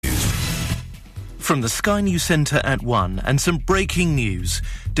From the Sky News Centre at 1, and some breaking news.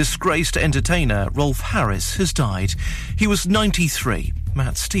 Disgraced entertainer Rolf Harris has died. He was 93.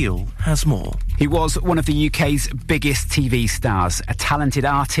 Matt Steele has more. He was one of the UK's biggest TV stars, a talented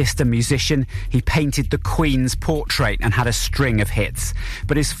artist and musician. He painted the Queen's portrait and had a string of hits.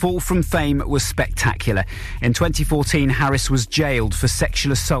 But his fall from fame was spectacular. In 2014, Harris was jailed for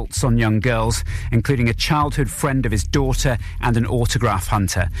sexual assaults on young girls, including a childhood friend of his daughter and an autograph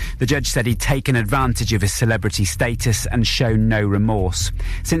hunter. The judge said he'd taken advantage of his celebrity status and shown no remorse.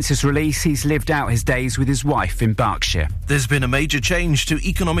 Since his release, he's lived out his days with his wife in Berkshire. There's been a major change to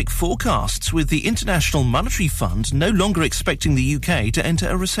economic forecasts, with the International Monetary Fund no longer expecting the UK to enter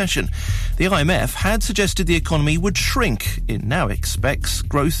a recession. The IMF had suggested the economy would shrink. It now expects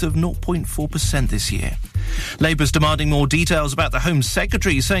growth of 0.4% this year. Labour's demanding more details about the Home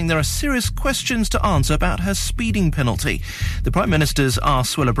Secretary, saying there are serious questions to answer about her speeding penalty. The Prime Minister's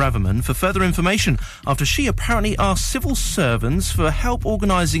asked Suella Braverman for further information after she apparently asked civil servants for help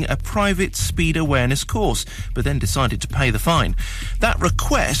organising a private speed awareness course, but then decided to pay the fine. That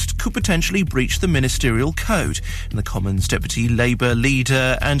request could potentially breach the ministerial code. And the Commons Deputy Labour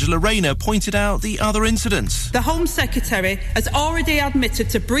leader Angela Rayner pointed out the other incidents. The Home Secretary has already admitted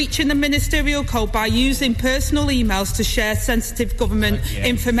to breaching the ministerial code by using personal emails to share sensitive government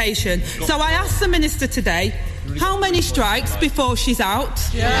information. So I asked the Minister today, how many strikes before she's out?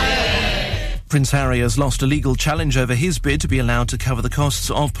 Prince Harry has lost a legal challenge over his bid to be allowed to cover the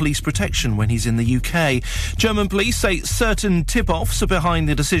costs of police protection when he's in the UK. German police say certain tip-offs are behind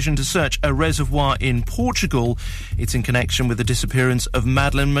the decision to search a reservoir in Portugal. It's in connection with the disappearance of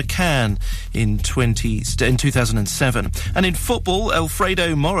Madeleine McCann in 2007. And in football,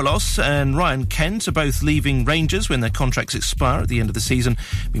 Alfredo Morelos and Ryan Kent are both leaving Rangers when their contracts expire at the end of the season.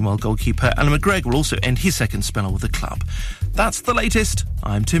 Meanwhile, goalkeeper Alan McGregor will also end his second spell with the club. That's the latest.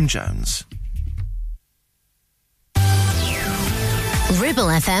 I'm Tim Jones. Ribble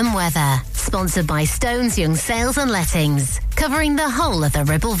FM weather, sponsored by Stones Young Sales and Lettings, covering the whole of the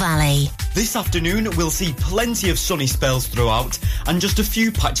Ribble Valley. This afternoon we'll see plenty of sunny spells throughout and just a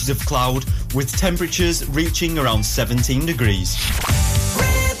few patches of cloud, with temperatures reaching around 17 degrees.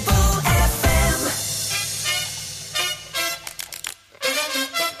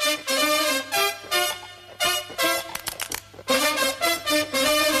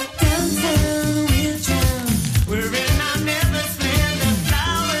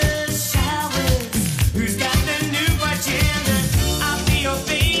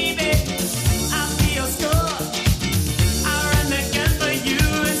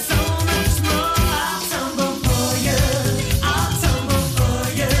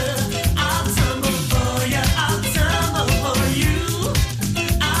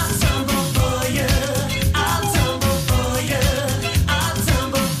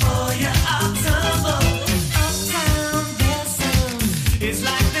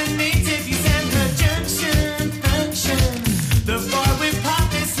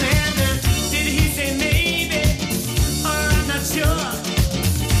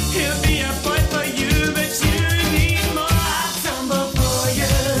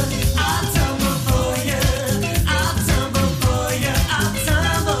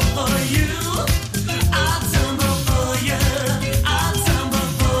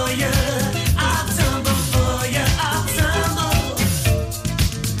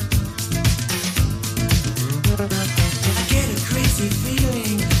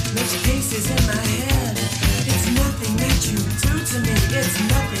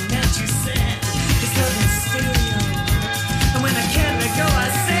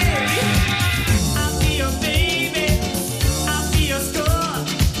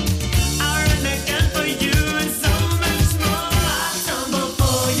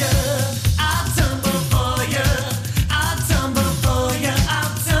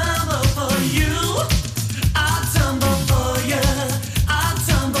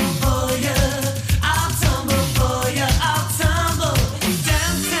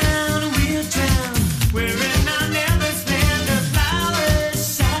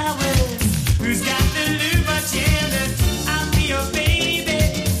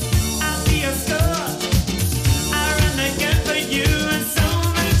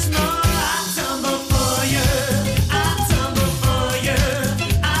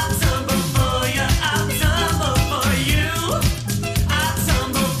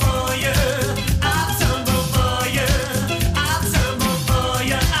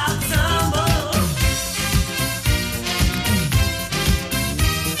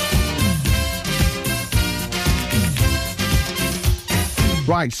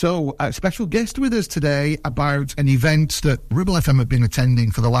 Right, so a special guest with us today about an event that Ribble FM have been attending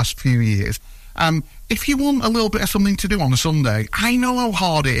for the last few years. If you want a little bit of something to do on a Sunday, I know how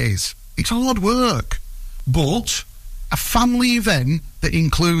hard it is. It's hard work. But a family event that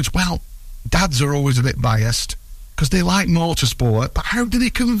includes, well, dads are always a bit biased because they like motorsport, but how do they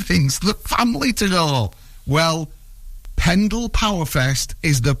convince the family to go? Well, Pendle Powerfest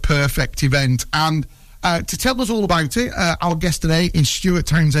is the perfect event. And to tell us all about it, our guest today is Stuart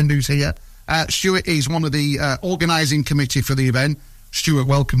Townsend, who's here. Stuart is one of the organising committee for the event. Stuart,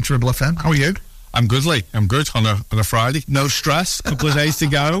 welcome to Ribble FM. How are you? I'm good, Lee. I'm good on a Friday. No stress. Couple of days to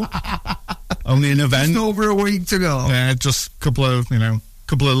go. Only an event. Just over a week to go. Yeah, just a couple of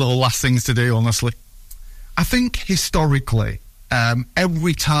little last things to do, honestly. I think historically,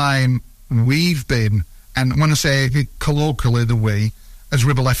 every time we've been, and when I say colloquially the we, as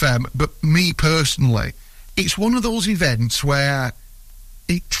Ribble FM, but me personally, it's one of those events where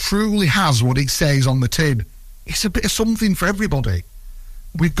it truly has what it says on the tin. It's a bit of something for everybody.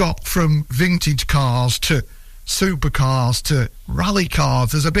 We've got from vintage cars to supercars to rally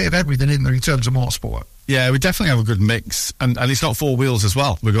cars. There's a bit of everything in there in terms of motorsport. Yeah, we definitely have a good mix. And it's not four wheels as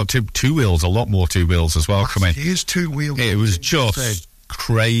well. We've got two wheels, a lot more two wheels as well coming. Here's two wheels. It was just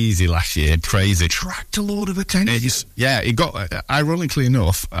crazy last year. Crazy. It attracted a load of attention. It got, ironically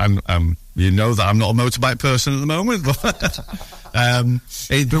enough, you know that I'm not a motorbike person at the moment, but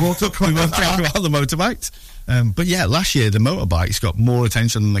we won't talk about the motorbikes. But yeah, last year the motorbikes got more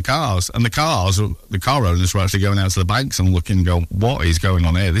attention than the cars, and the car owners were actually going out to the bikes and looking and going, what is going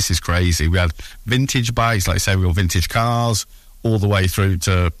on here? This is crazy. We had vintage bikes, like I say, we got vintage cars, all the way through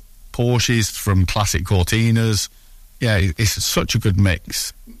to Porsches from classic Cortinas. Yeah, it's such a good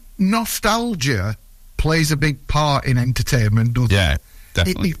mix. Nostalgia plays a big part in entertainment, doesn't it? Yeah,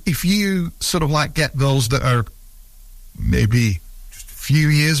 definitely. If you sort of like get those that are maybe just a few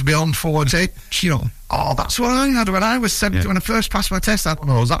years beyond 40, you know, that's what I had when I was 70, when I first passed my test. I don't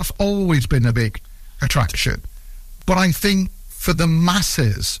know, that's always been a big attraction. But I think for the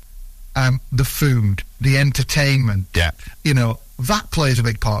masses, the food, the entertainment, you know, that plays a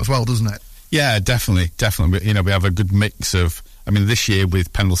big part as well, doesn't it? Yeah, definitely. You know, we have a good mix of, I mean, this year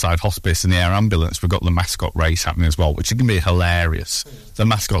with Pendleside Hospice and the Air Ambulance, we've got the mascot race happening as well, which is going to be hilarious. The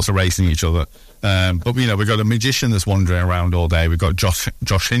mascots are racing each other. But, you know, we've got a magician that's wandering around all day. We've got Josh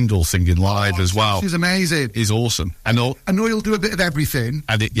Hindle singing live as well. He's amazing. He's awesome. I know he'll do a bit of everything.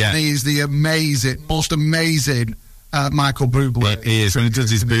 And he's the most amazing Michael Bublé. He is. When he does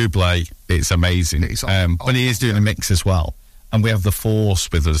his Bublé, it's amazing. But he is doing a mix as well. And we have the Force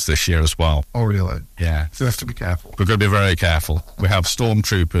with us this year as well. Oh, really? Yeah. So we have to be careful. We've got to be very careful. We have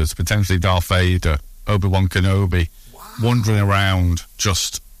stormtroopers, potentially Darth Vader, Obi-Wan Kenobi, wandering around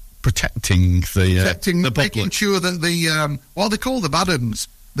just protecting the public. Making sure that the, what they call the bad uns,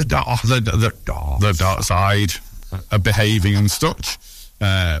 the dark side are behaving and such.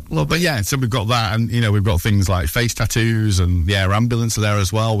 But yeah, so we've got that, and, you know, we've got things like face tattoos, and the Air Ambulance are there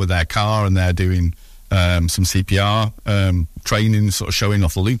as well with their car, and they're doing some CPR training, sort of showing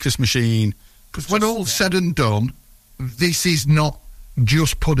off the Lucas machine. Because when all's said and done, this is not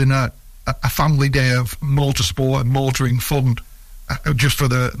just putting a family day of motorsport and motoring fun just for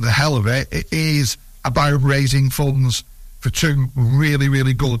the hell of it. It is about raising funds for two really,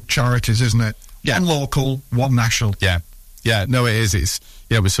 really good charities, isn't it? Yeah. One local, one national. Yeah, no, it is.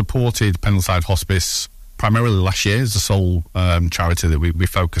 We supported Pendleside Hospice primarily last year as the sole charity that we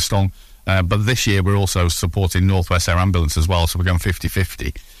focused on. But this year we're also supporting Northwest Air Ambulance as well, so we're going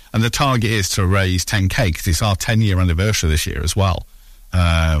 50-50. And the target is to raise 10k, because it's our 10-year anniversary this year as well,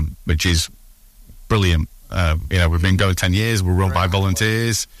 which is brilliant. You know, we've been going 10 years, we're run by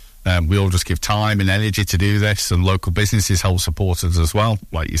volunteers. We all just give time and energy to do this, and local businesses help support us as well,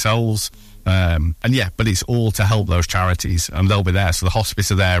 like yourselves. But it's all to help those charities, and they'll be there. So the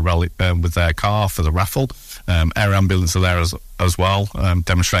hospice are there with their car for the raffle. Air Ambulance are there as well,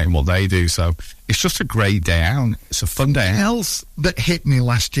 demonstrating what they do. So it's just a great day out. It's a fun day out. Something else that hit me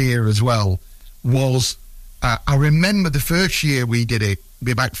last year as well was, I remember the first year we did it,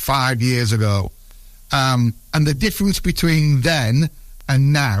 be about 5 years ago, and the difference between then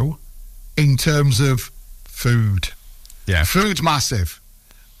and now in terms of food. Yeah. Food's massive.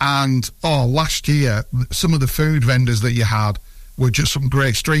 And, last year, some of the food vendors that you had were just some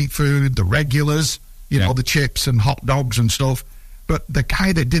great street food, the regulars, you know, the chips and hot dogs and stuff. But the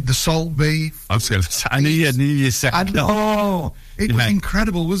guy that did the salt beef... I knew you said... It was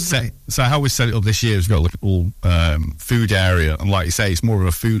incredible, wasn't it? So how we set it up this year is we've got a little food area. And like you say, it's more of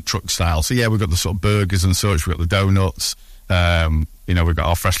a food truck style. So, yeah, we've got the sort of burgers and such. We've got the donuts. You know, we've got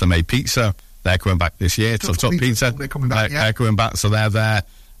our freshly made pizza. They're coming back this year. Top Pizza. They're coming back, They're coming back, so they're there.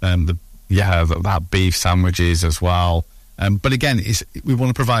 That beef sandwiches as well. But again, we want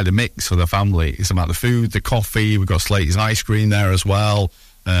to provide a mix for the family. It's about the food, the coffee. We've got Slater's ice cream there as well.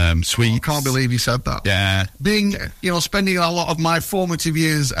 Sweet. I can't believe you said that. Yeah. Being, spending a lot of my formative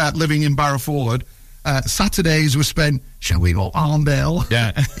years living in Barrowford, Saturdays were spent, shall we go Arndale?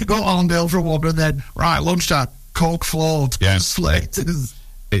 Yeah. You go Arndale for a walk, and then, right, lunchtime, Coke float, Slater's.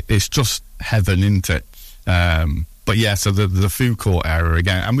 It's just heaven, isn't it? But yeah, so the food court area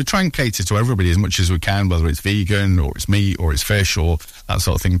again, and we try and cater to everybody as much as we can, whether it's vegan or it's meat or it's fish or that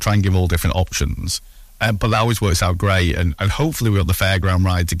sort of thing. Try and give all different options. But that always works out great, and hopefully we've got the fairground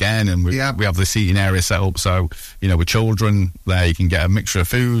rides again, and we have the seating area set up, so with children there you can get a mixture of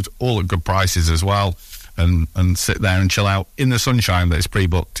food, all at good prices as well, and sit there and chill out in the sunshine. That is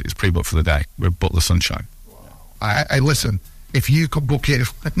pre-booked. It's pre-booked for the day. We've booked the sunshine. I listen. If you could book it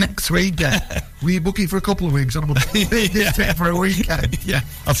next week, will you book it for a couple of weeks? And I'm for a weekend. Yeah,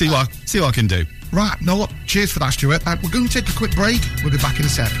 I'll see what I can do. Right, no, look, cheers for that, Stuart. We're going to take a quick break. We'll be back in a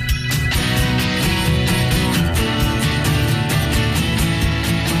sec.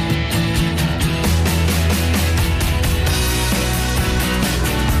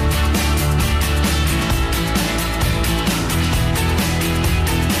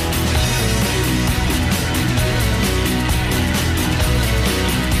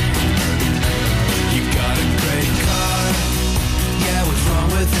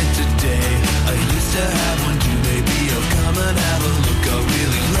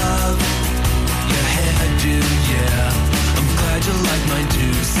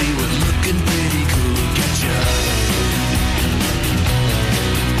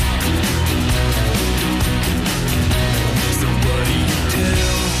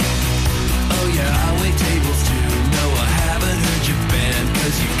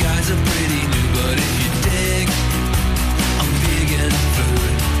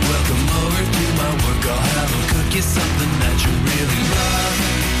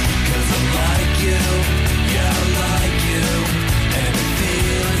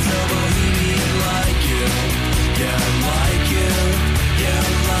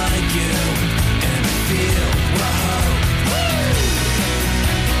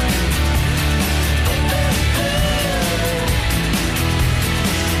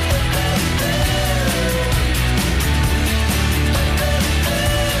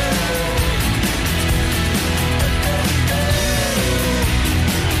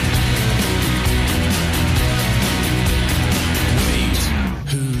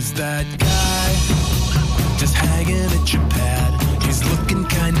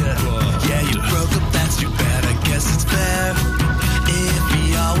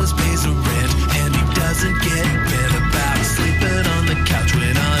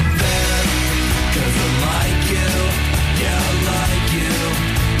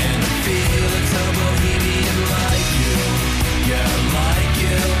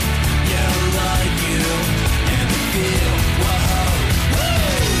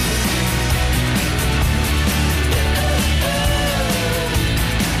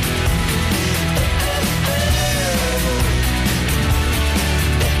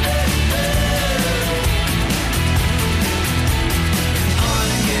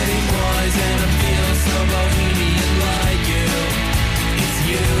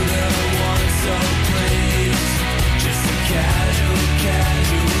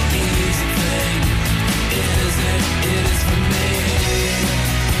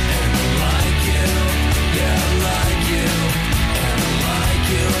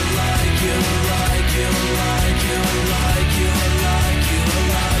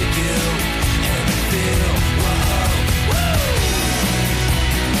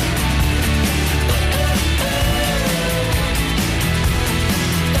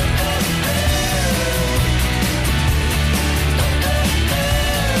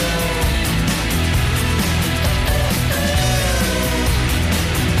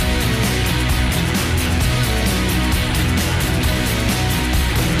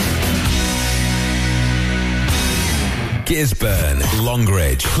 Gisburn,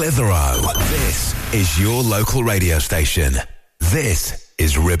 Longridge, Clitheroe. This is your local radio station. This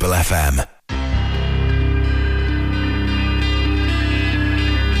is Ribble FM.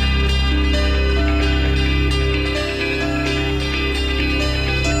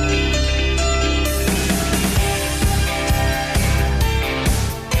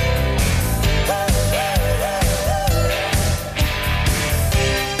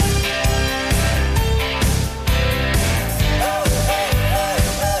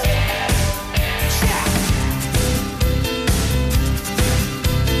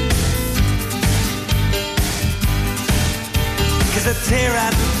 Tear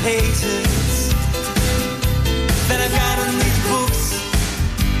out the pages, then I've got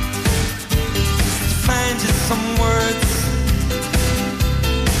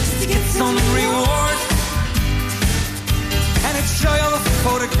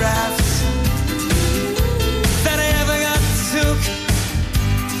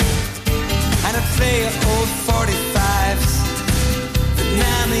 45s that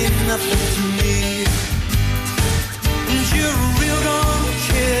now mean nothing to me. And you're a real gone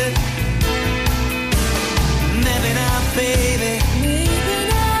kid. Maybe not, baby. Maybe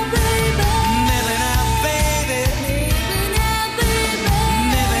not, baby. Maybe not, baby.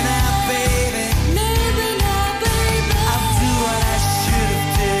 Maybe not, baby. Maybe not, baby. I'll do what I should have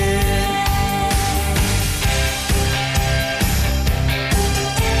did.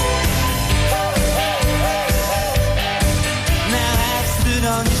 Now I've stood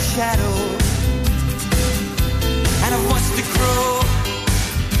on your shadow and I've watched it grow,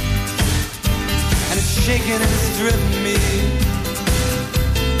 and it's shaken and it's driven me.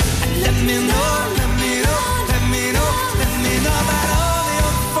 And let me know, let me know, let me know, let me know about all the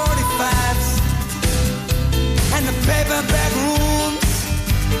old 45s and the paperback rooms,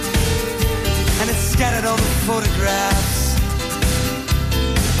 and it's scattered all the photographs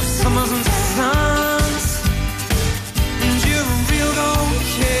of summers and suns. And you're a real old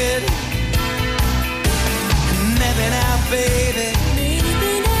kid. And maybe now, baby.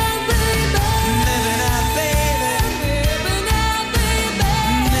 Maybe now, baby. Maybe now, baby. Maybe now, baby.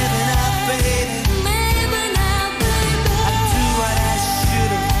 Maybe now, baby. Maybe now, baby. I'll do what I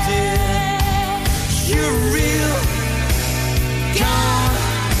should have did. You're a real gone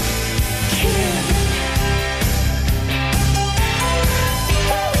kid.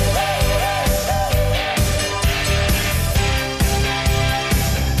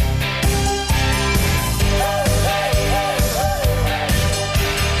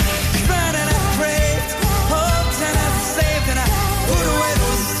 Cried and I craved, hoped and I saved, and I put away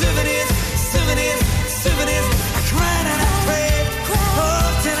those souvenirs, souvenirs, souvenirs. I cried and I craved,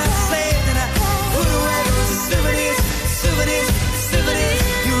 hoped and I saved, and I put away those souvenirs, souvenirs, souvenirs.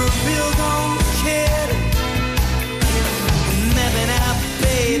 You're a real gone kid. Maybe now,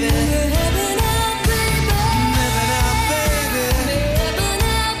 baby. Maybe now, baby. Maybe now, baby. Maybe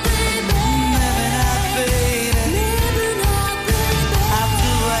now, baby. Maybe now, baby. Maybe now, baby. I'll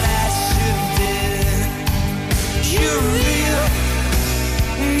do what I should have did. You're real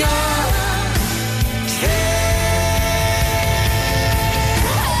gone kid.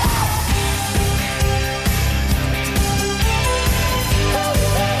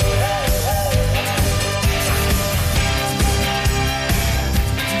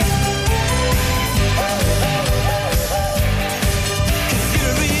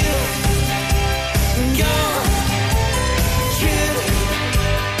 You're real gone kid.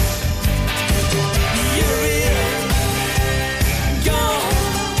 You're real gone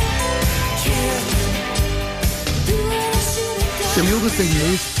kid. So the other thing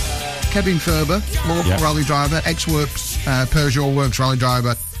is, Kevin Ferber, local rally driver, ex-Works, Peugeot Works rally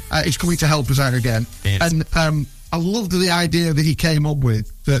driver, is coming to help us out again. Yes. And I loved the idea that he came up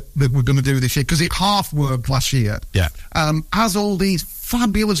with that we're going to do this year, because it half worked last year. Yeah. As all these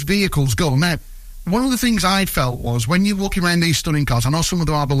fabulous vehicles go. Now, one of the things I felt was when you're walking around these stunning cars, I know some of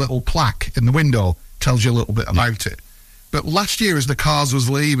them have a little plaque in the window, tells you a little bit about it. But last year, as the cars was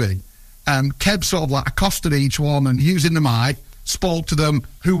leaving, Kev sort of like accosted each one and using the mic, spoke to them,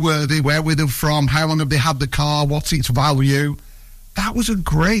 who were they, where were they from, how long have they had the car, what's its value. That was a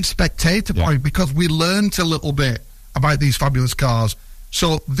great spectator point, because we learned a little bit about these fabulous cars.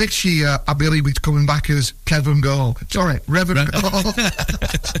 So this year, I believe it's coming back as Kevin Go. Sorry, Reverend Go.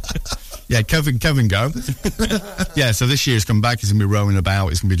 Yeah, Kevin Go. Yeah, so this year's come back. He's going to be roaming about.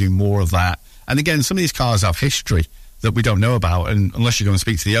 He's going to be doing more of that. And again, some of these cars have history that we don't know about. And unless you go and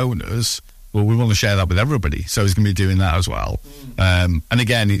speak to the owners, well, we want to share that with everybody. So he's going to be doing that as well. And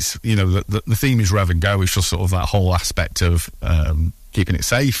again, it's, you know, the theme is Rev and Go. It's just sort of that whole aspect of keeping it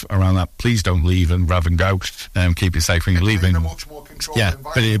safe around that. Please don't leave and Rev and Go. Keep it safe when you're leaving. Much more control. Yeah,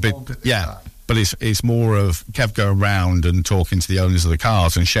 but it's more of Kev going around and talking to the owners of the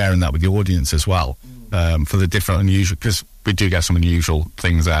cars and sharing that with the audience as well, for the different unusual, because we do get some unusual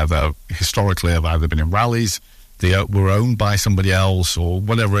things there that historically have either been in rallies, they were owned by somebody else, or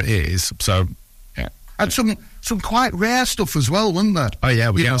whatever it is. So, yeah. And some quite rare stuff as well, wasn't there? Oh,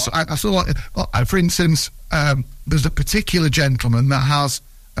 yeah. I saw, for instance, there's a particular gentleman that has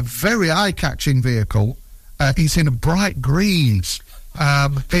a very eye-catching vehicle. He's in a bright green.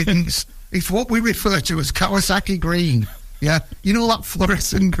 It's what we refer to as Kawasaki green. Yeah, you know, that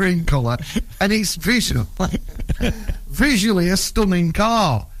fluorescent green colour, and it's visually a stunning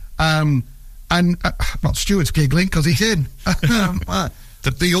car. Well, Stuart's giggling because he's in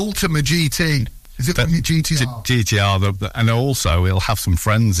the Ultima GT. Is it the GTR? GTR, and also he'll have some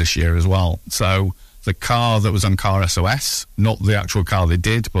friends this year as well. So the car that was on Car SOS, not the actual car they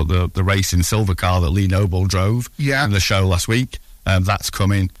did, but the racing silver car that Lee Noble drove in the show last week, that's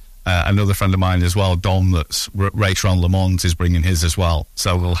coming. Another friend of mine as well, Dom, that's racer on Le Mans, is bringing his as well.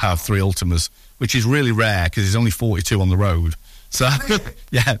 So we'll have 3 Ultimas, which is really rare because there's only 42 on the road. So,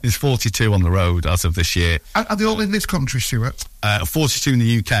 yeah, there's 42 on the road as of this year. Are they all in this country, Stuart? 42 in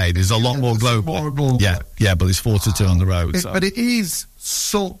the UK. There's a lot more global. Yeah, but there's 42 on the road. So. But it is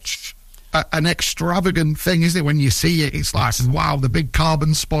such an extravagant thing, isn't it? When you see it, it's like, wow, the big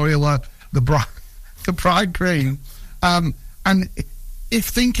carbon spoiler, the bride cream. And if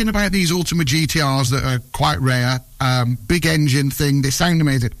thinking about these Ultima GTRs that are quite rare, big engine thing, they sound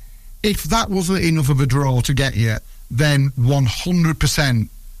amazing. If that wasn't enough of a draw to get you, then 100%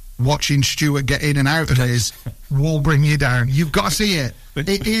 watching Stuart get in and out of this will bring you down. You've got to see it.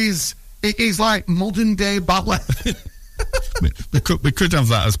 It is like modern day ballet. We could have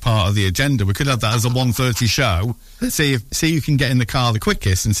that as part of the agenda. We could have that as a 1:30 show. See who can get in the car the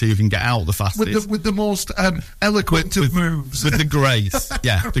quickest and see who can get out the fastest. With the most eloquent of moves. With the grace.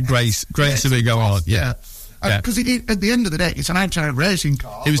 Yeah, the grace of it go on. Yeah. Because at the end of the day, it's an outside racing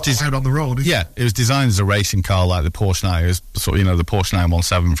car. It was designed on the road. It was designed as a racing car, like the Porsche 9. It was sort of, the Porsche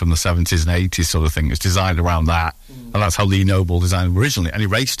 917 from the 70s and 80s sort of thing. It was designed around that, and that's how Lee Noble designed them originally. And he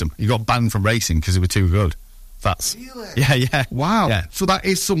raced them. He got banned from racing because they were too good. Really? Yeah. Wow. Yeah. So that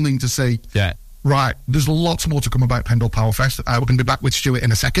is something to see. Yeah. Right. There's lots more to come about Pendle Powerfest. We're going to be back with Stuart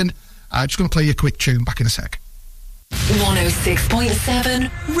in a second. Just going to play you a quick tune. Back in a sec. 106.7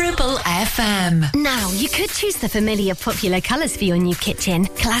 Ribble FM. Now, you could choose the familiar popular colours for your new kitchen.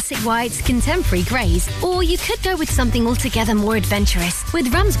 Classic whites, contemporary greys, or you could go with something altogether more adventurous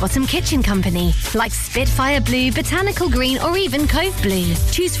with Ramsbottom Kitchen Company, like Spitfire Blue, Botanical Green, or even Cove Blue.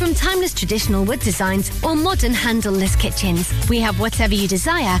 Choose from timeless traditional wood designs or modern handleless kitchens. We have whatever you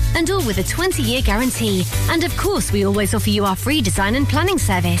desire, and all with a 20-year guarantee. And of course, we always offer you our free design and planning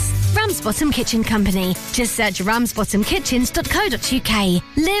service. Ramsbottom Kitchen Company. Just search ramsbottomkitchens.co.uk.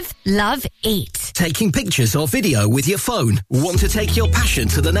 Live, love, eat. Taking pictures or video with your phone? Want to take your passion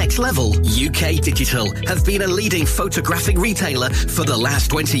to the next level? UK Digital have been a leading photographic retailer for the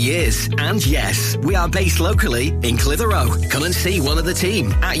last 20 years. And yes, we are based locally in Clitheroe. Come and see one of the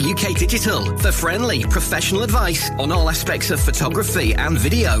team at UK Digital for friendly, professional advice on all aspects of photography and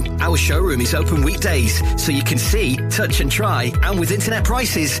video. Our showroom is open weekdays, so you can see, touch and try. And with internet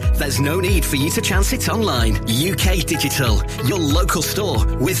prices, there's no need for you to chance it online. UK Digital, your local store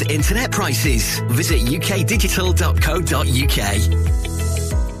with internet prices. Visit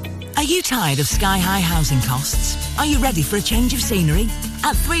ukdigital.co.uk. Are you tired of sky-high housing costs? Are you ready for a change of scenery?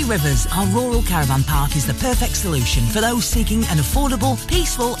 At Three Rivers, our rural caravan park is the perfect solution for those seeking an affordable,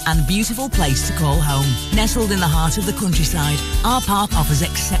 peaceful and beautiful place to call home. Nestled in the heart of the countryside, our park offers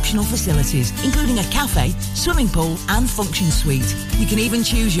exceptional facilities, including a cafe, swimming pool and function suite. You can even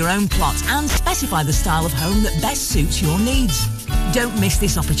choose your own plot and specify the style of home that best suits your needs. Don't miss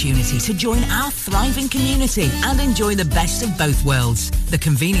this opportunity to join our thriving community and enjoy the best of both worlds. The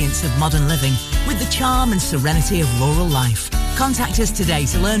convenience of modern living with the charm and serenity of rural life. Contact us today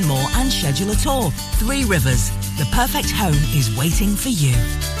to learn more and schedule a tour. Three Rivers, the perfect home is waiting for you.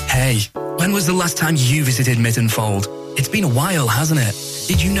 Hey, when was the last time you visited Mittenfold? It's been a while, hasn't it?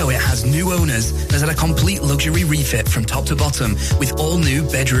 Did you know it has new owners and has had a complete luxury refit from top to bottom with all new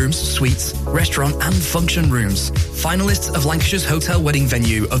bedrooms, suites, restaurant and function rooms? Finalists of Lancashire's Hotel Wedding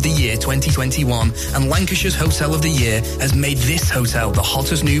Venue of the Year 2021 and Lancashire's Hotel of the Year has made this hotel the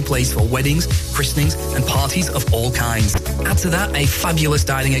hottest new place for weddings, christenings and parties of all kinds. Add to that a fabulous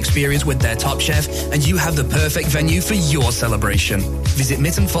dining experience with their top chef and you have the perfect venue for your celebration. Visit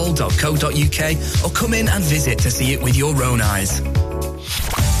mittenfold.co.uk or come in and visit to see it with your own eyes.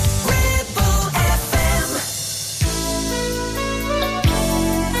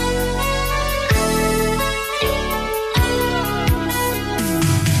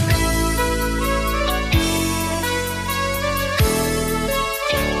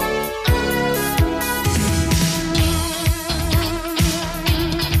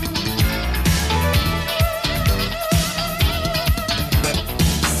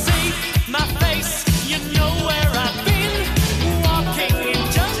 My face, you know where I've been.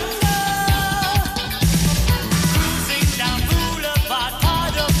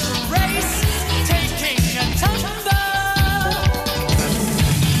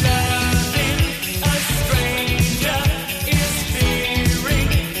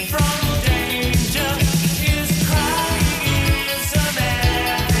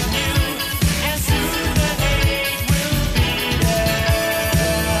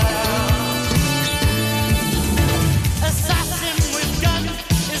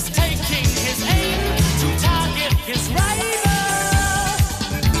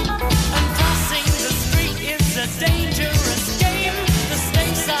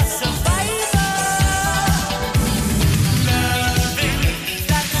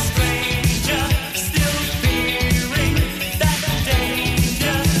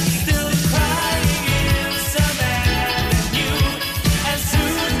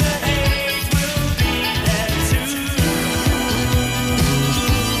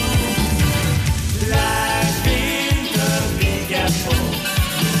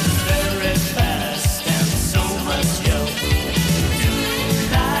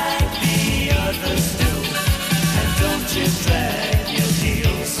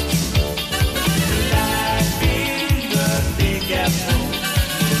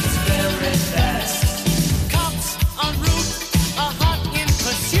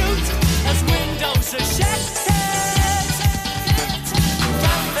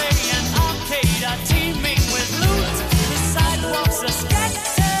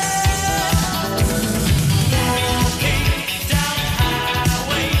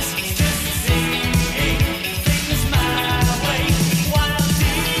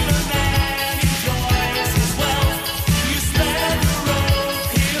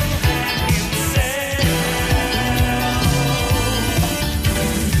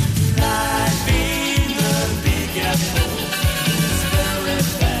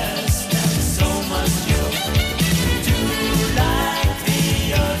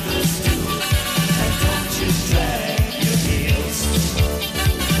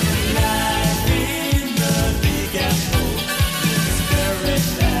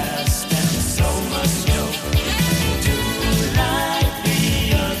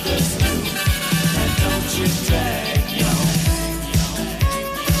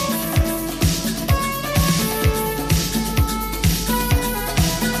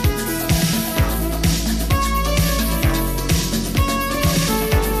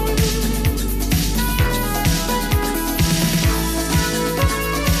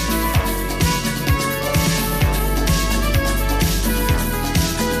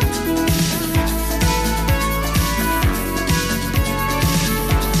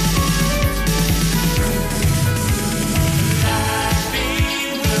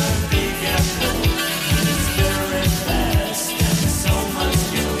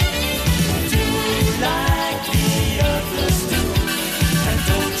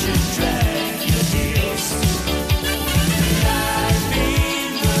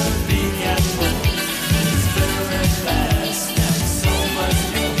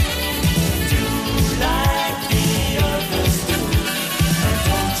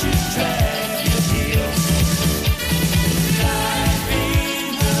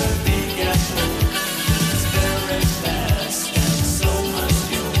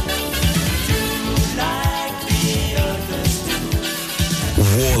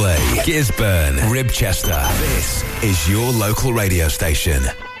 Gisburn, Ribchester. This is your local radio station.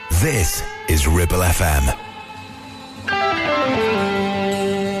 This is Ribble FM.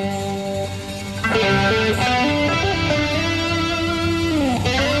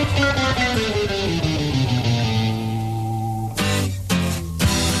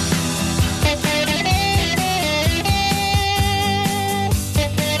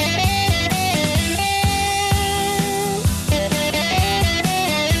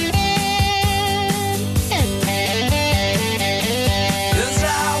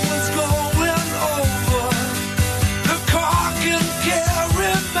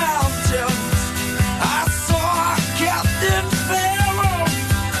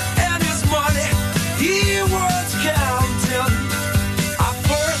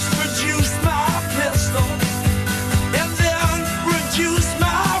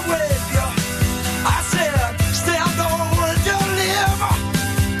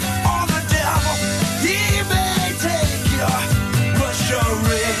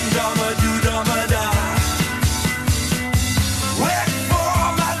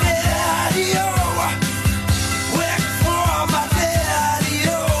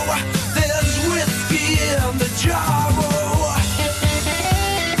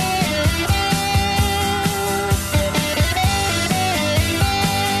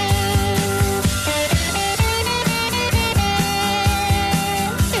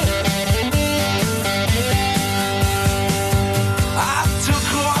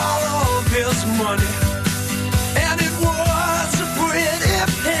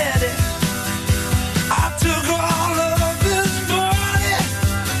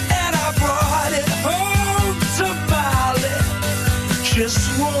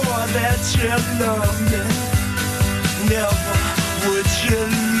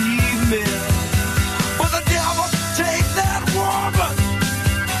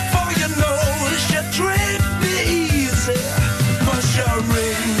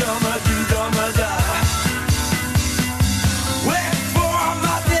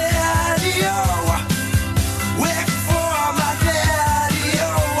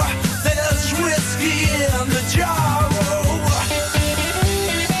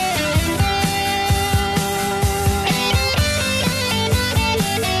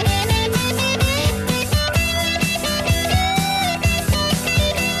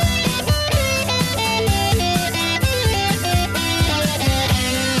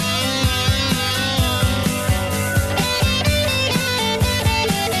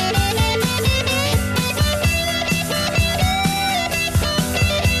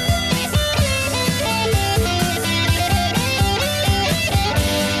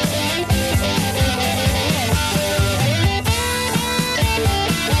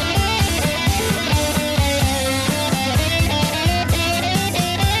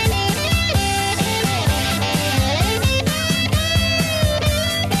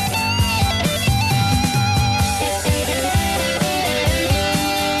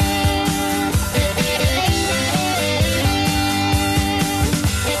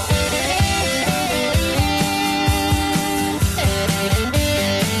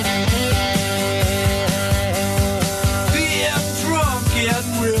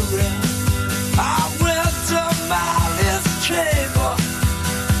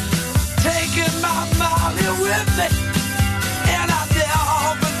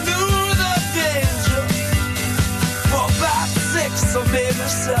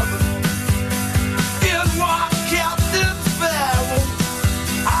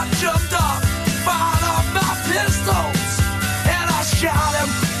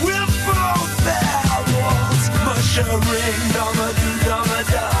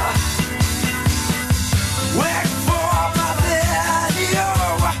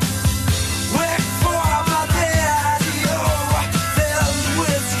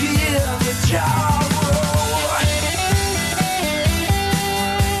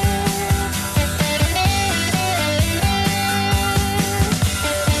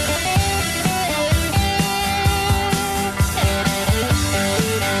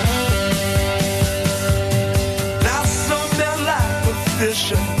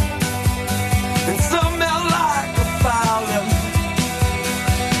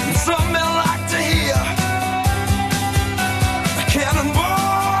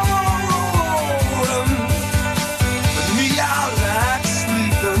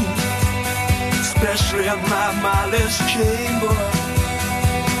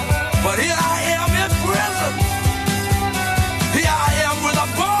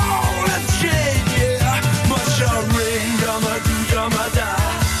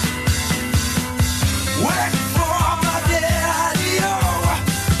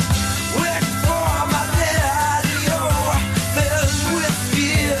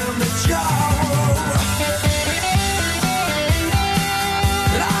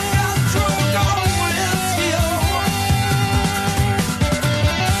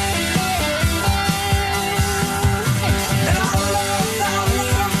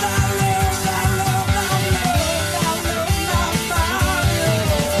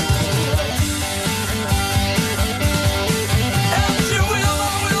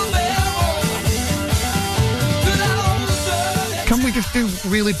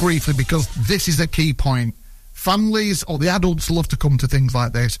 really briefly, because this is a key point. Families or the adults love to come to things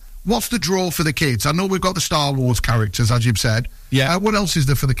like this. What's the draw for the kids? I know we've got the Star Wars characters, as you've said. Yeah. What else is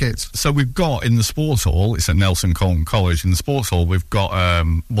there for the kids? So we've got in the sports hall, it's at Nelson Colton College, in the sports hall we've got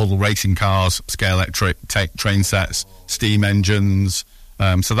model racing cars, scale electric, train sets, steam engines.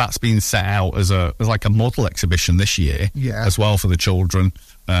 So that's been set out as like a model exhibition this year as well for the children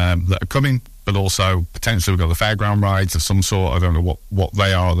that are coming. But also potentially we've got the fairground rides of some sort. I don't know what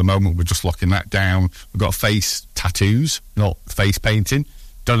they are at the moment. We're just locking that down. We've got face tattoos, not face painting.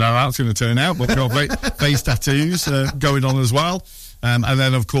 Don't know how it's going to turn out, but we've got face tattoos going on as well. And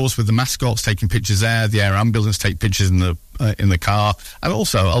then, of course, with the mascots taking pictures there, the air ambulance take pictures in the car. And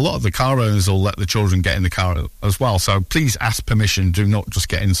also, a lot of the car owners will let the children get in the car as well. So please ask permission. Do not just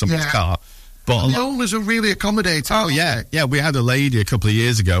get in someone's car. But the owners are really accommodating. Oh, yeah. Yeah, we had a lady a couple of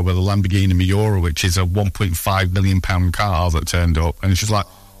years ago with a Lamborghini Miura, which is a £1.5 million car that turned up. And she's like,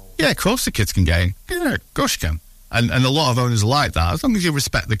 yeah, of course the kids can get in. Yeah, of course you can. And a lot of owners are like that. As long as you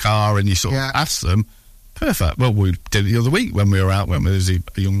respect the car and you sort of ask them, perfect. Well, we did it the other week when we were out, when there was a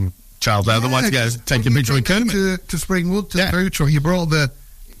young child there that wanted to take a picture with Kermit. To Springwood, to the food truck. You brought the...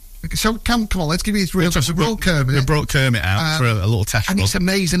 So, come on, let's give you this real... We brought Kermit. We brought Kermit out for a little test and run. it's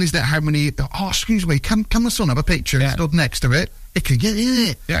amazing, isn't it, how many... Oh, excuse me, can the son have a picture stood next to it? It can get in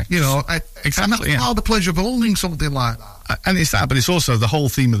it. Yeah. You know, exactly. And that's part of the pleasure of holding something like that. And it's that, but it's also the whole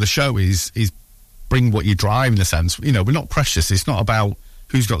theme of the show is bring what you drive, in a sense. You know, we're not precious. It's not about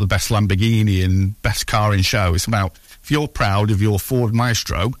who's got the best Lamborghini and best car in show. It's about, if you're proud of your Ford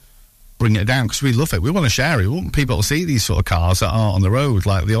Maestro, bring it down, because we love it. We want to share it. We want people to see these sort of cars that aren't on the road,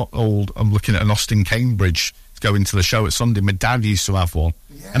 like the old... I'm looking at an Austin Cambridge going to the show at Sunday. My dad used to have one,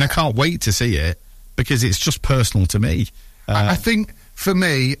 and I can't wait to see it because it's just personal to me. I think for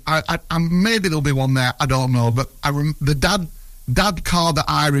me, I maybe there'll be one there. I don't know, but the dad car that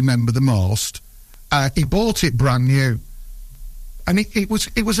I remember the most. He bought it brand new, and it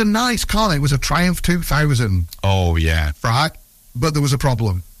was a nice car. It was a Triumph 2000. Oh yeah, right. But there was a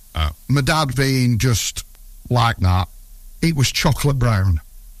problem. My dad being just like that, it was chocolate brown.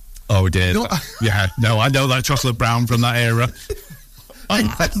 Oh, it did. Yeah, no, I know that chocolate brown from that era.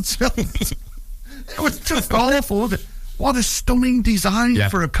 It was just awful. What a stunning design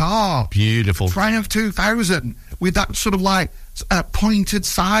for a car. Beautiful. Triumph 2000 with that sort of like pointed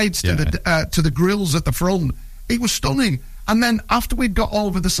sides to the grills at the front. It was stunning. And then after we'd got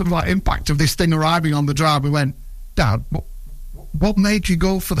over the sort of like impact of this thing arriving on the drive, we went, Dad, what made you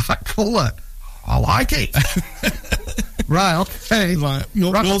go for that colour? I like it. Right, okay. Right,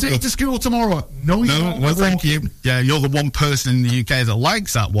 I'll take it to school tomorrow. No, thank you. Yeah, you're the one person in the UK that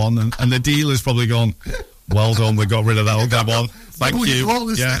likes that one, and the dealer's probably gone, well done, we got rid of that one. Thank you.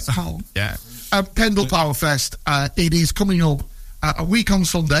 Yeah. Pendle Powerfest, it is coming up a week on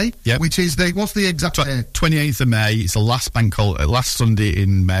Sunday, which is what's the exact day? 28th of May. It's the last Sunday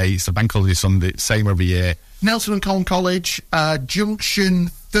in May. It's a bank holiday Sunday, same every year. Nelson and Colne College, junction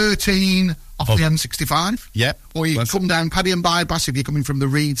 13 off the M65. Yep. Or you come down Paddy and Bypass if you're coming from the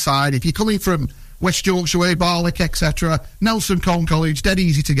Reed side. If you're coming from West Yorkshire way, Barlick, etc., Nelson Colne College, dead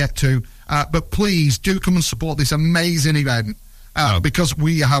easy to get to. But please do come and support this amazing event. Because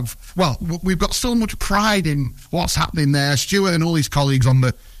we've got so much pride in what's happening there. Stuart and all his colleagues on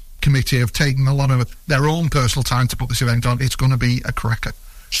the committee have taken a lot of their own personal time to put this event on. It's going to be a cracker.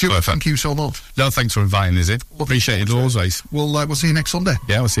 Stuart, thank you so much. No, thanks for inviting us in. Appreciate it always. We'll see you next Sunday.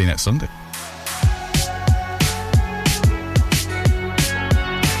 Yeah, we'll see you next Sunday.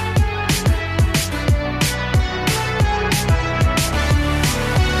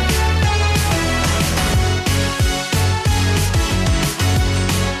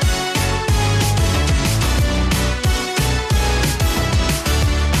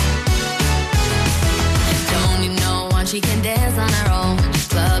 She can dance on her own.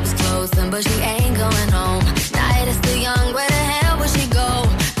 Club's closing, but she ain't going home. Night is still young, where the hell will she go?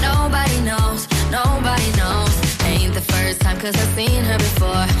 Nobody knows, nobody knows. Ain't the first time, cause I've seen her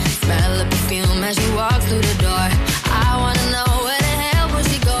before. Smell the perfume as she walks through the door. I wanna know where the hell will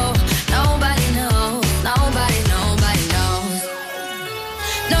she go? Nobody knows, nobody knows.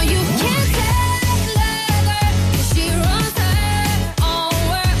 No, you can't take her, cause she runs her own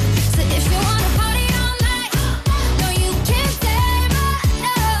world. So if you wanna party all night, no, you can't save her,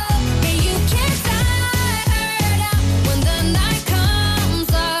 no. And you can't tie her down when the night comes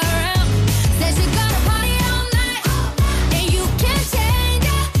around. Says she gonna party all night, and you can't change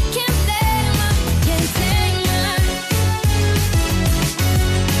her, can't save her, can't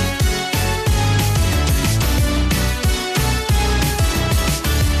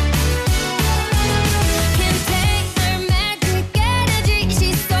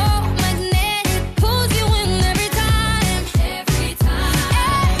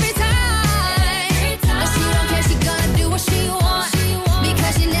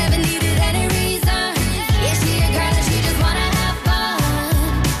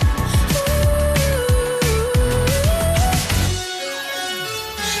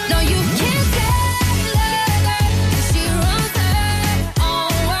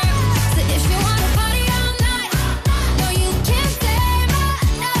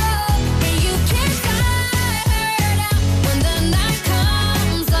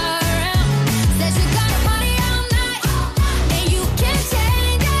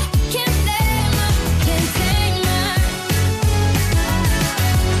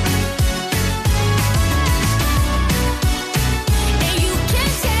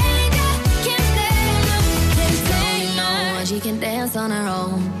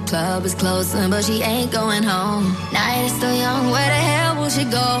Club is closing, but she ain't going home. Night is still young, where the hell will she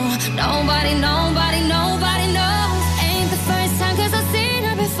go? Nobody knows. Ain't the first time, cause I've seen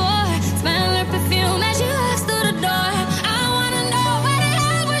her before. Smell her perfume as she walks through the door. I wanna know, where the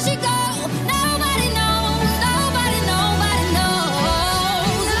hell will she go? Nobody knows.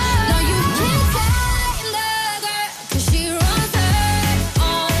 No, you can't tame the girl, cause she runs her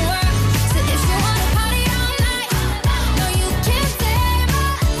own world. So if you wanna party all night, no, you can't tame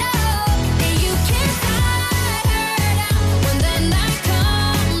her, no. And you can't tie her down when the night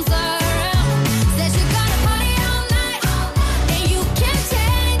comes around. Said you gotta party all night, and you can't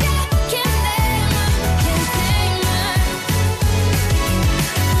change it, can't tame her, can't tame her.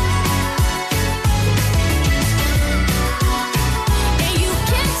 And you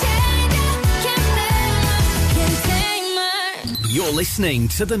can't change it, can't tame her. You're listening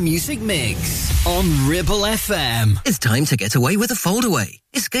to the Music Mix on Ribble FM. It's time to get away with a foldaway.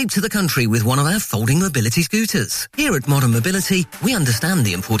 Escape to the country with one of our folding mobility scooters. Here at Modern Mobility, we understand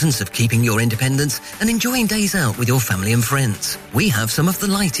the importance of keeping your independence and enjoying days out with your family and friends. We have some of the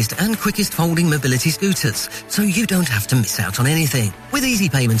lightest and quickest folding mobility scooters, so you don't have to miss out on anything. With easy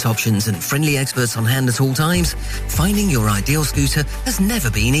payment options and friendly experts on hand at all times, finding your ideal scooter has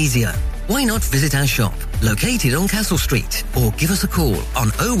never been easier. Why not visit our shop, located on Castle Street, or give us a call on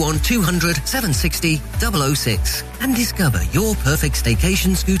 01200 760 006 and discover your perfect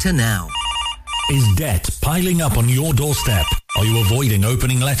staycation scooter now. Is debt piling up on your doorstep? Are you avoiding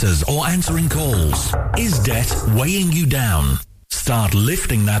opening letters or answering calls? Is debt weighing you down? Start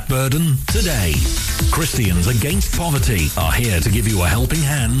lifting that burden today. Christians Against Poverty are here to give you a helping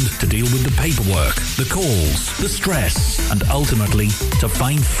hand to deal with the paperwork, the calls, the stress, and ultimately to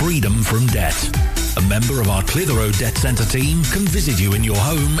find freedom from debt. A member of our Clitheroe Debt Centre team can visit you in your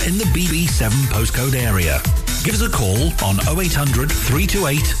home in the BB7 postcode area. Give us a call on 0800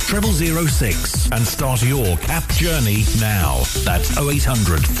 328 0006 and start your CAP journey now. That's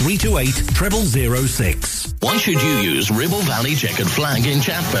 0800 328 0006. Why should you use Ribble Valley Checkered Flag in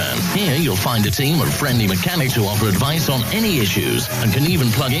Chatburn? Here you'll find a team of friendly mechanics who offer advice on any issues and can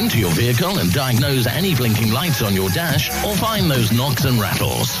even plug into your vehicle and diagnose any blinking lights on your dash or find those knocks and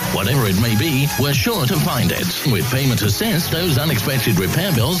rattles. Whatever it may be, we're sure to find it. With Payment Assist, those unexpected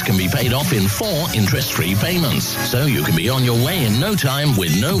repair bills can be paid off in 4 interest-free payments, so you can be on your way in no time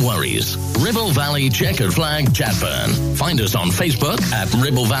with no worries. Ribble Valley Checkered Flag, Chatburn. Find us on Facebook at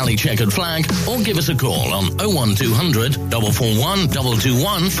Ribble Valley Checkered Flag or give us a call on 01200 441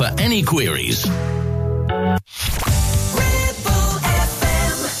 221 for any queries.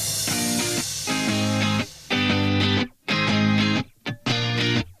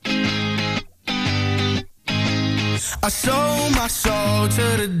 I sold my soul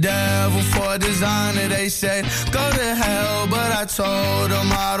to the devil for a designer. They said, go to hell, but I told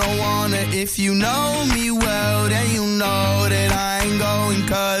them I don't wanna. If you know me well, then you know that I ain't going,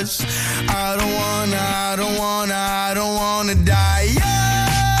 cause I don't wanna die young.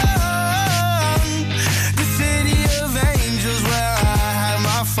 The city of angels where I have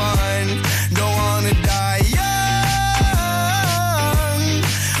my fun. Don't wanna die young.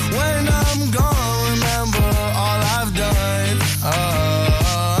 When I'm gone, remember all I've done.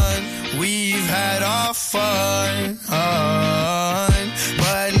 We've had our fun,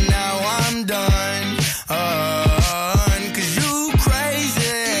 but now I'm done. Cause you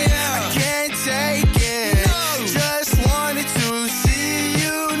crazy, I can't take it. Just wanted to see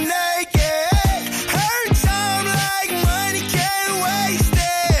you naked. Hurt time like money, can't waste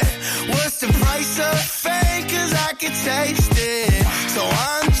it. What's the price of fame? Cause I can taste it. So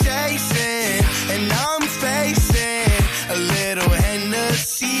I'm chasing and I'm facing a little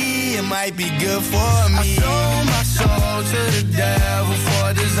Hennessy. It might be good for me. I sold my soul to the devil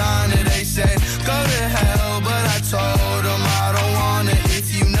for designer. They said, go to hell, but I told them I don't wanna.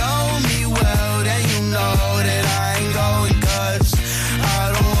 If you know me well, then you know that I ain't going, cause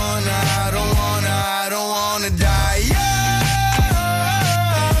I don't wanna die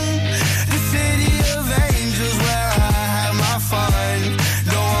young. The city of angels where I have my fun.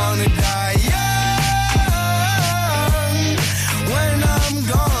 Don't wanna die young. When I'm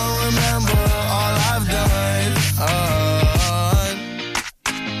gone, remember all I've done.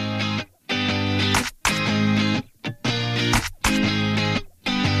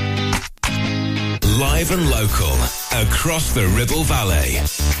 Live and local, across the Ribble Valley,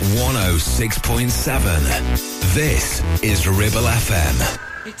 106.7. This is Ribble FM.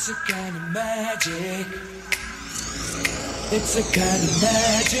 It's a kind of magic. It's a kind of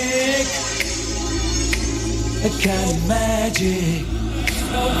magic. A kind of magic.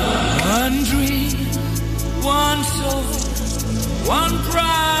 One dream, one soul, One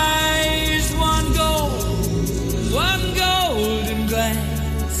prize, one golden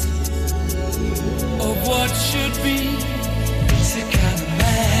glance of what should be. It's a kind of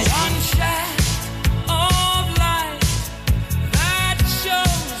magic. One shaft of light that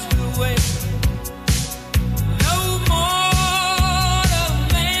shows the way. No mortal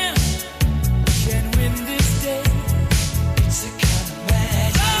man can win this day. It's a kind of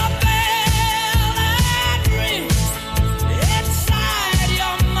magic. The bell that rings inside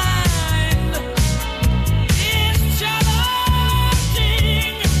your mind is challenging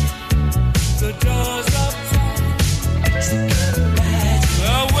the doors of time. It's a kind of magic.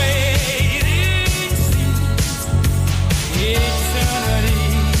 The waiting seems eternity.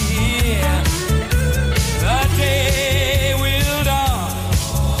 The day will dawn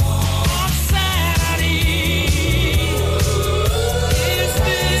on Saturday. Is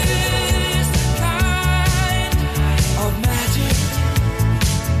this the kind of magic?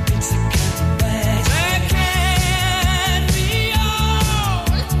 It's a kind of magic. There can be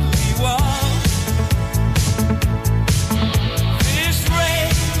only one. This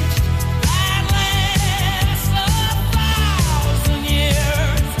rage that lasts 1,000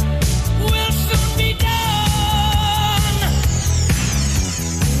 years will soon be done.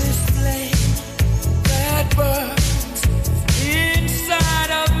 This flame that burns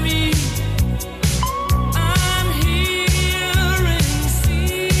inside of me, I'm hearing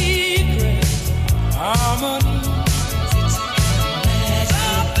secret harmonies. It's a kind of magic.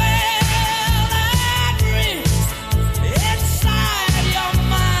 The bell that rings inside your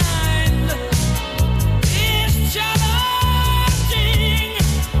mind is challenging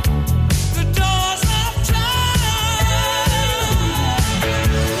the doors of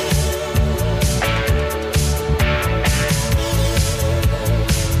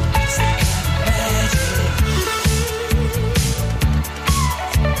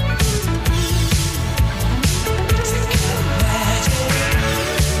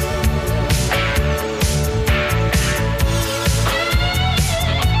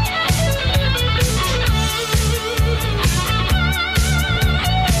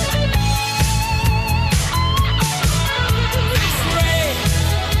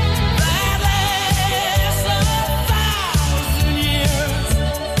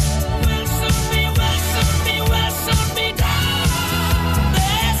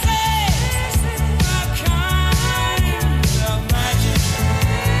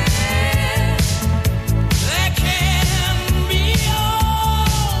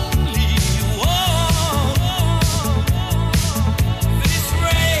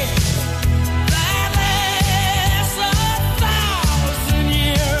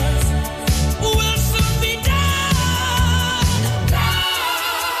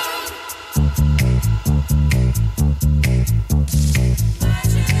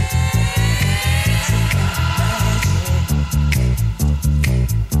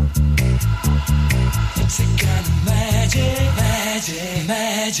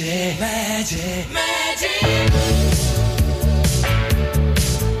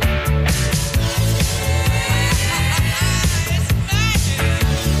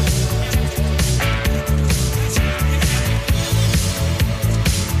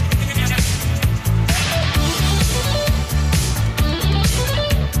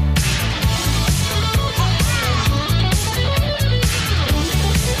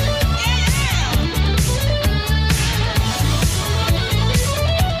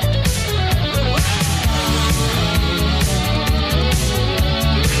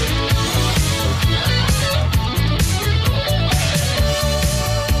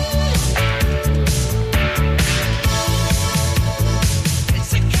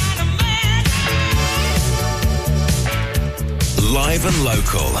Live and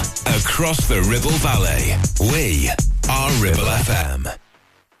local, across the Ribble Valley. We are Ribble FM.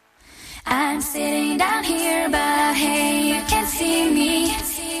 I'm sitting down here, but hey, you can see me.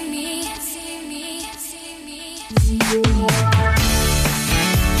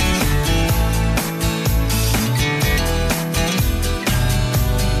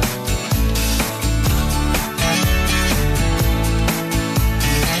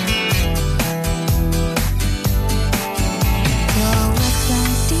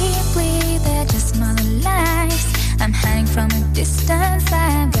 I'm hiding from a distance,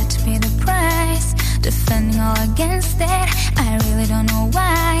 I've got to pay the price. Defending all against it, I really don't know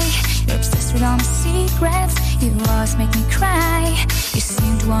why. You're obsessed with all my secrets, you always make me cry. You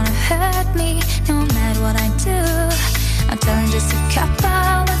seem to wanna hurt me, no matter what I do. I'm telling just a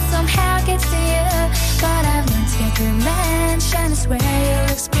couple, but somehow it gets to you. But I've learned to get revenge, and I swear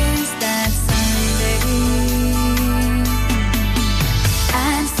you'll experience that someday.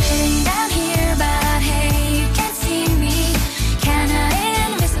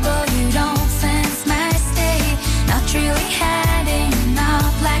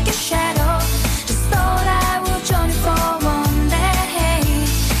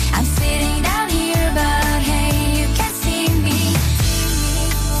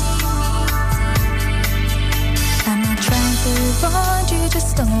 respond, you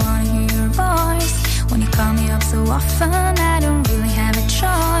just don't wanna hear your voice. When you call me up so often, I don't really have a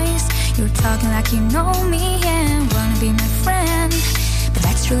choice. You're talking like you know me and wanna be my friend, but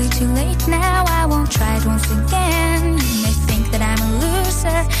that's really too late now. I won't try it once again. You may think that I'm a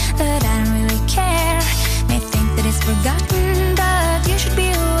loser, but I don't really care. May think that it's forgotten, but you should be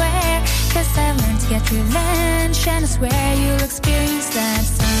aware, 'cause I've learned to get revenge, and I swear you'll experience that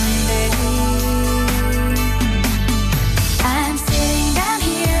someday. I'm sitting down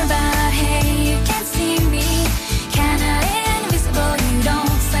here, but hey, you can't see me. Kinda invisible, you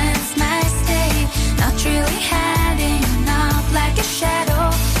don't sense my state. Not really hiding, not like a shadow.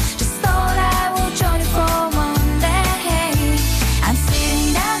 Just thought I will join you for one day. I'm sitting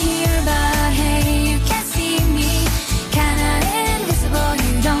down here, but hey, you can't see me. Kinda invisible,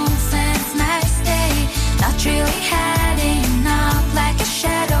 you don't sense my state. Not really hiding, not like a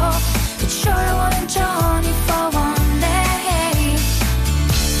shadow. But sure I wanna join you for one day.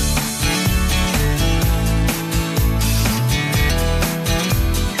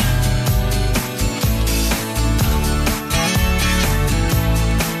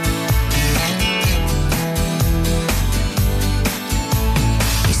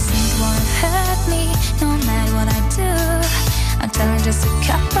 You seem to wanna hurt me, no matter what I do. I'm telling just a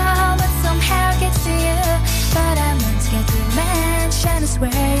couple, but somehow it gets to you. But I learned to get revenge, and I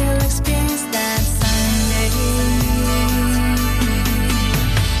swear you'll experience that someday.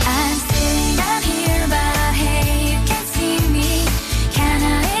 I'm sitting down here, but hey, you can't see me.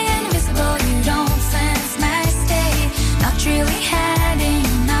 Kinda invisible, you don't sense my state. Not really hiding,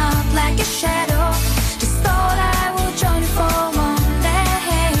 not like a shadow. Just thought I will join you for one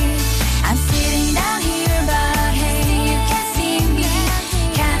day. I'm sitting down here, but hey, you can't see me.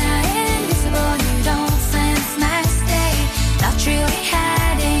 Kinda invisible, you don't sense my state. Not really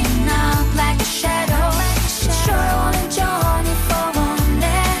hiding, not like a shadow. But sure I wanna join you for one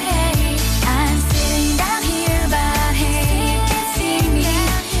day. I'm sitting down here, but hey, you can't see me.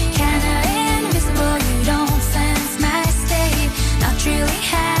 Kinda invisible, you don't sense my state. Not really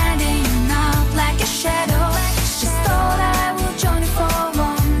hiding, not like a shadow. Just thought I will join you for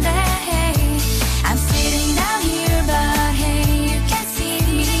one day. I'm sitting down here, but hey, you can't see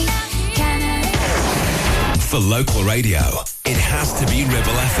me. Kinda For local radio, it has to be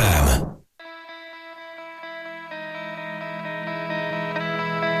Ribble FM.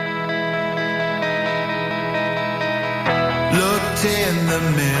 Looked in the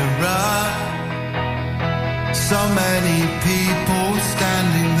mirror, so many people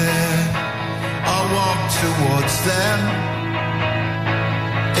standing there. I walked towards them,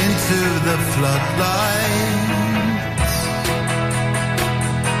 into the floodlights.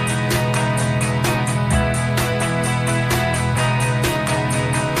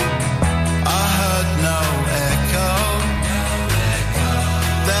 I heard no echo,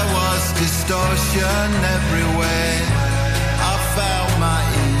 there was distortion everywhere. I felt my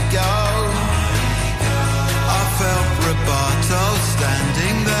ego, I felt Roberto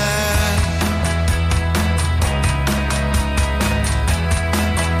standing there.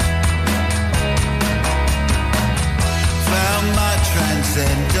 Found my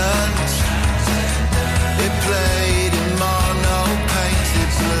transcendence, it played in mono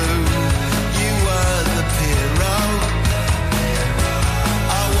painted blue. You were the hero,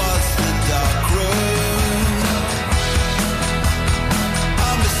 I was the dark room.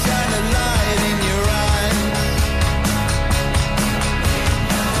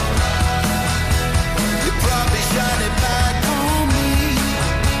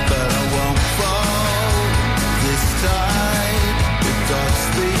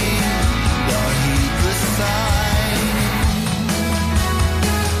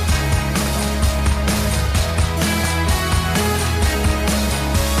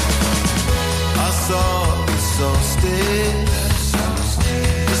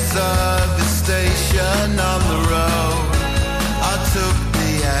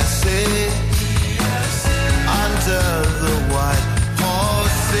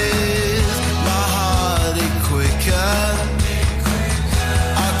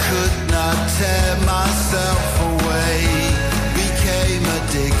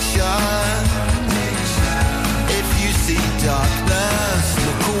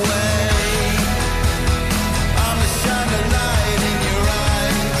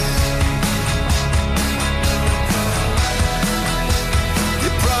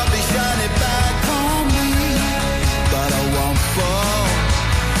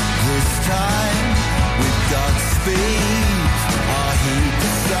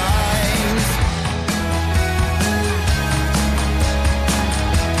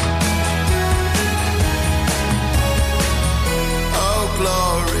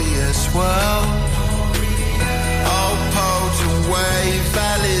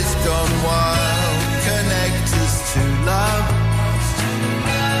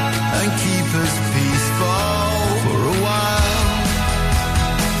 and keep us peaceful for a while.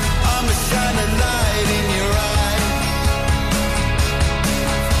 I'ma shine a light in your eye.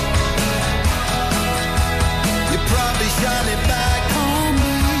 You probably shine it back on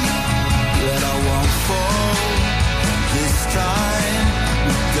me, but I won't fall this time.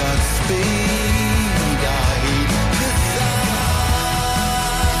 With Godspeed, I hate the sign.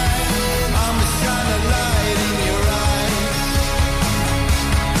 I'ma shine a light in your eye.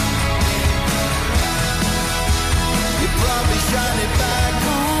 You probably shine it back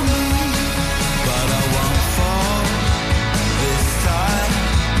on me, but I won't fall this time.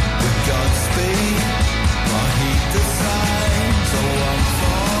 With Godspeed, I hate the sign, so I won't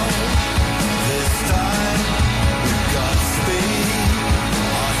fall this time. With Godspeed,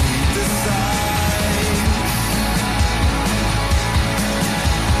 I hate the sign.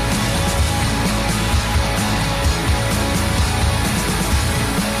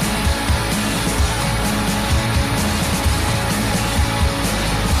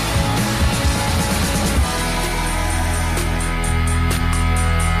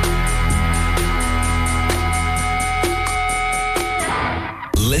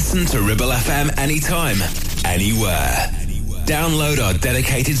 Listen to Ribble FM anytime, anywhere. Download our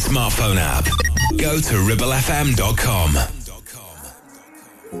dedicated smartphone app. Go to ribblefm.com.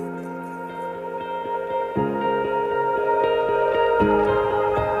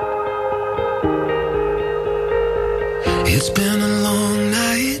 It's been a long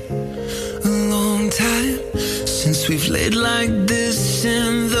night, a long time since we've laid like this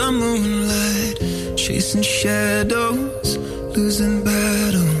in the moonlight, chasing shadows, losing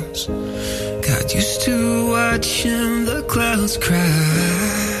battles. Got used to watching the clouds cry,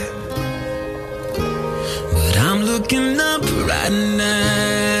 but I'm looking up right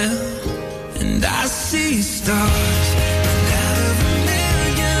now and I see stars.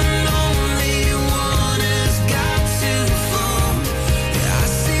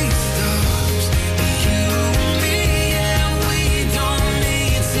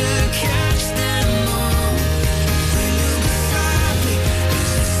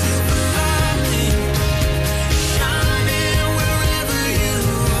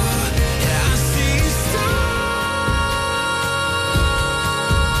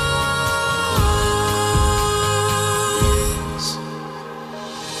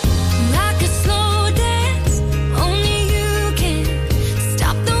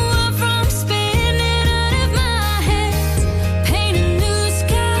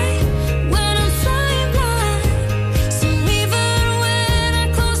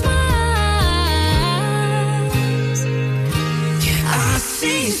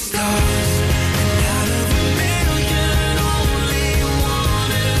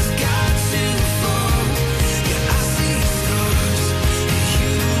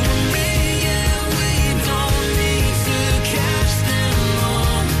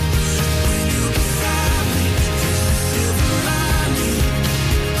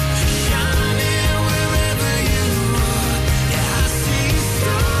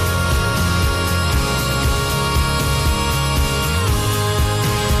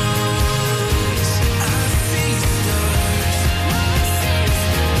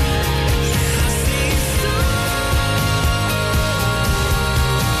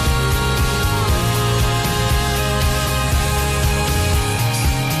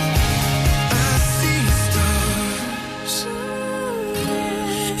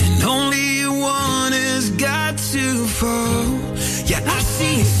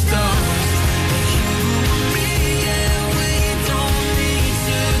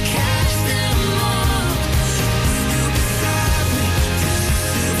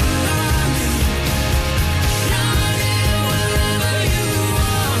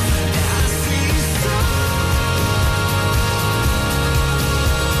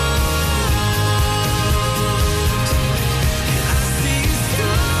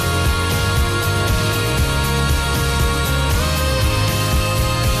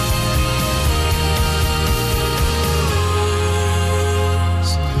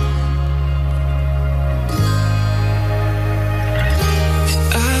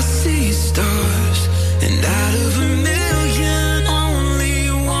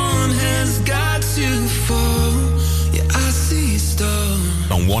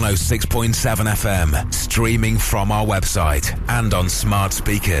 On 106.7 FM, streaming from our website and on smart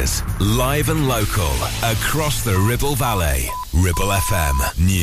speakers, live and local, across the Ribble Valley. Ribble FM News.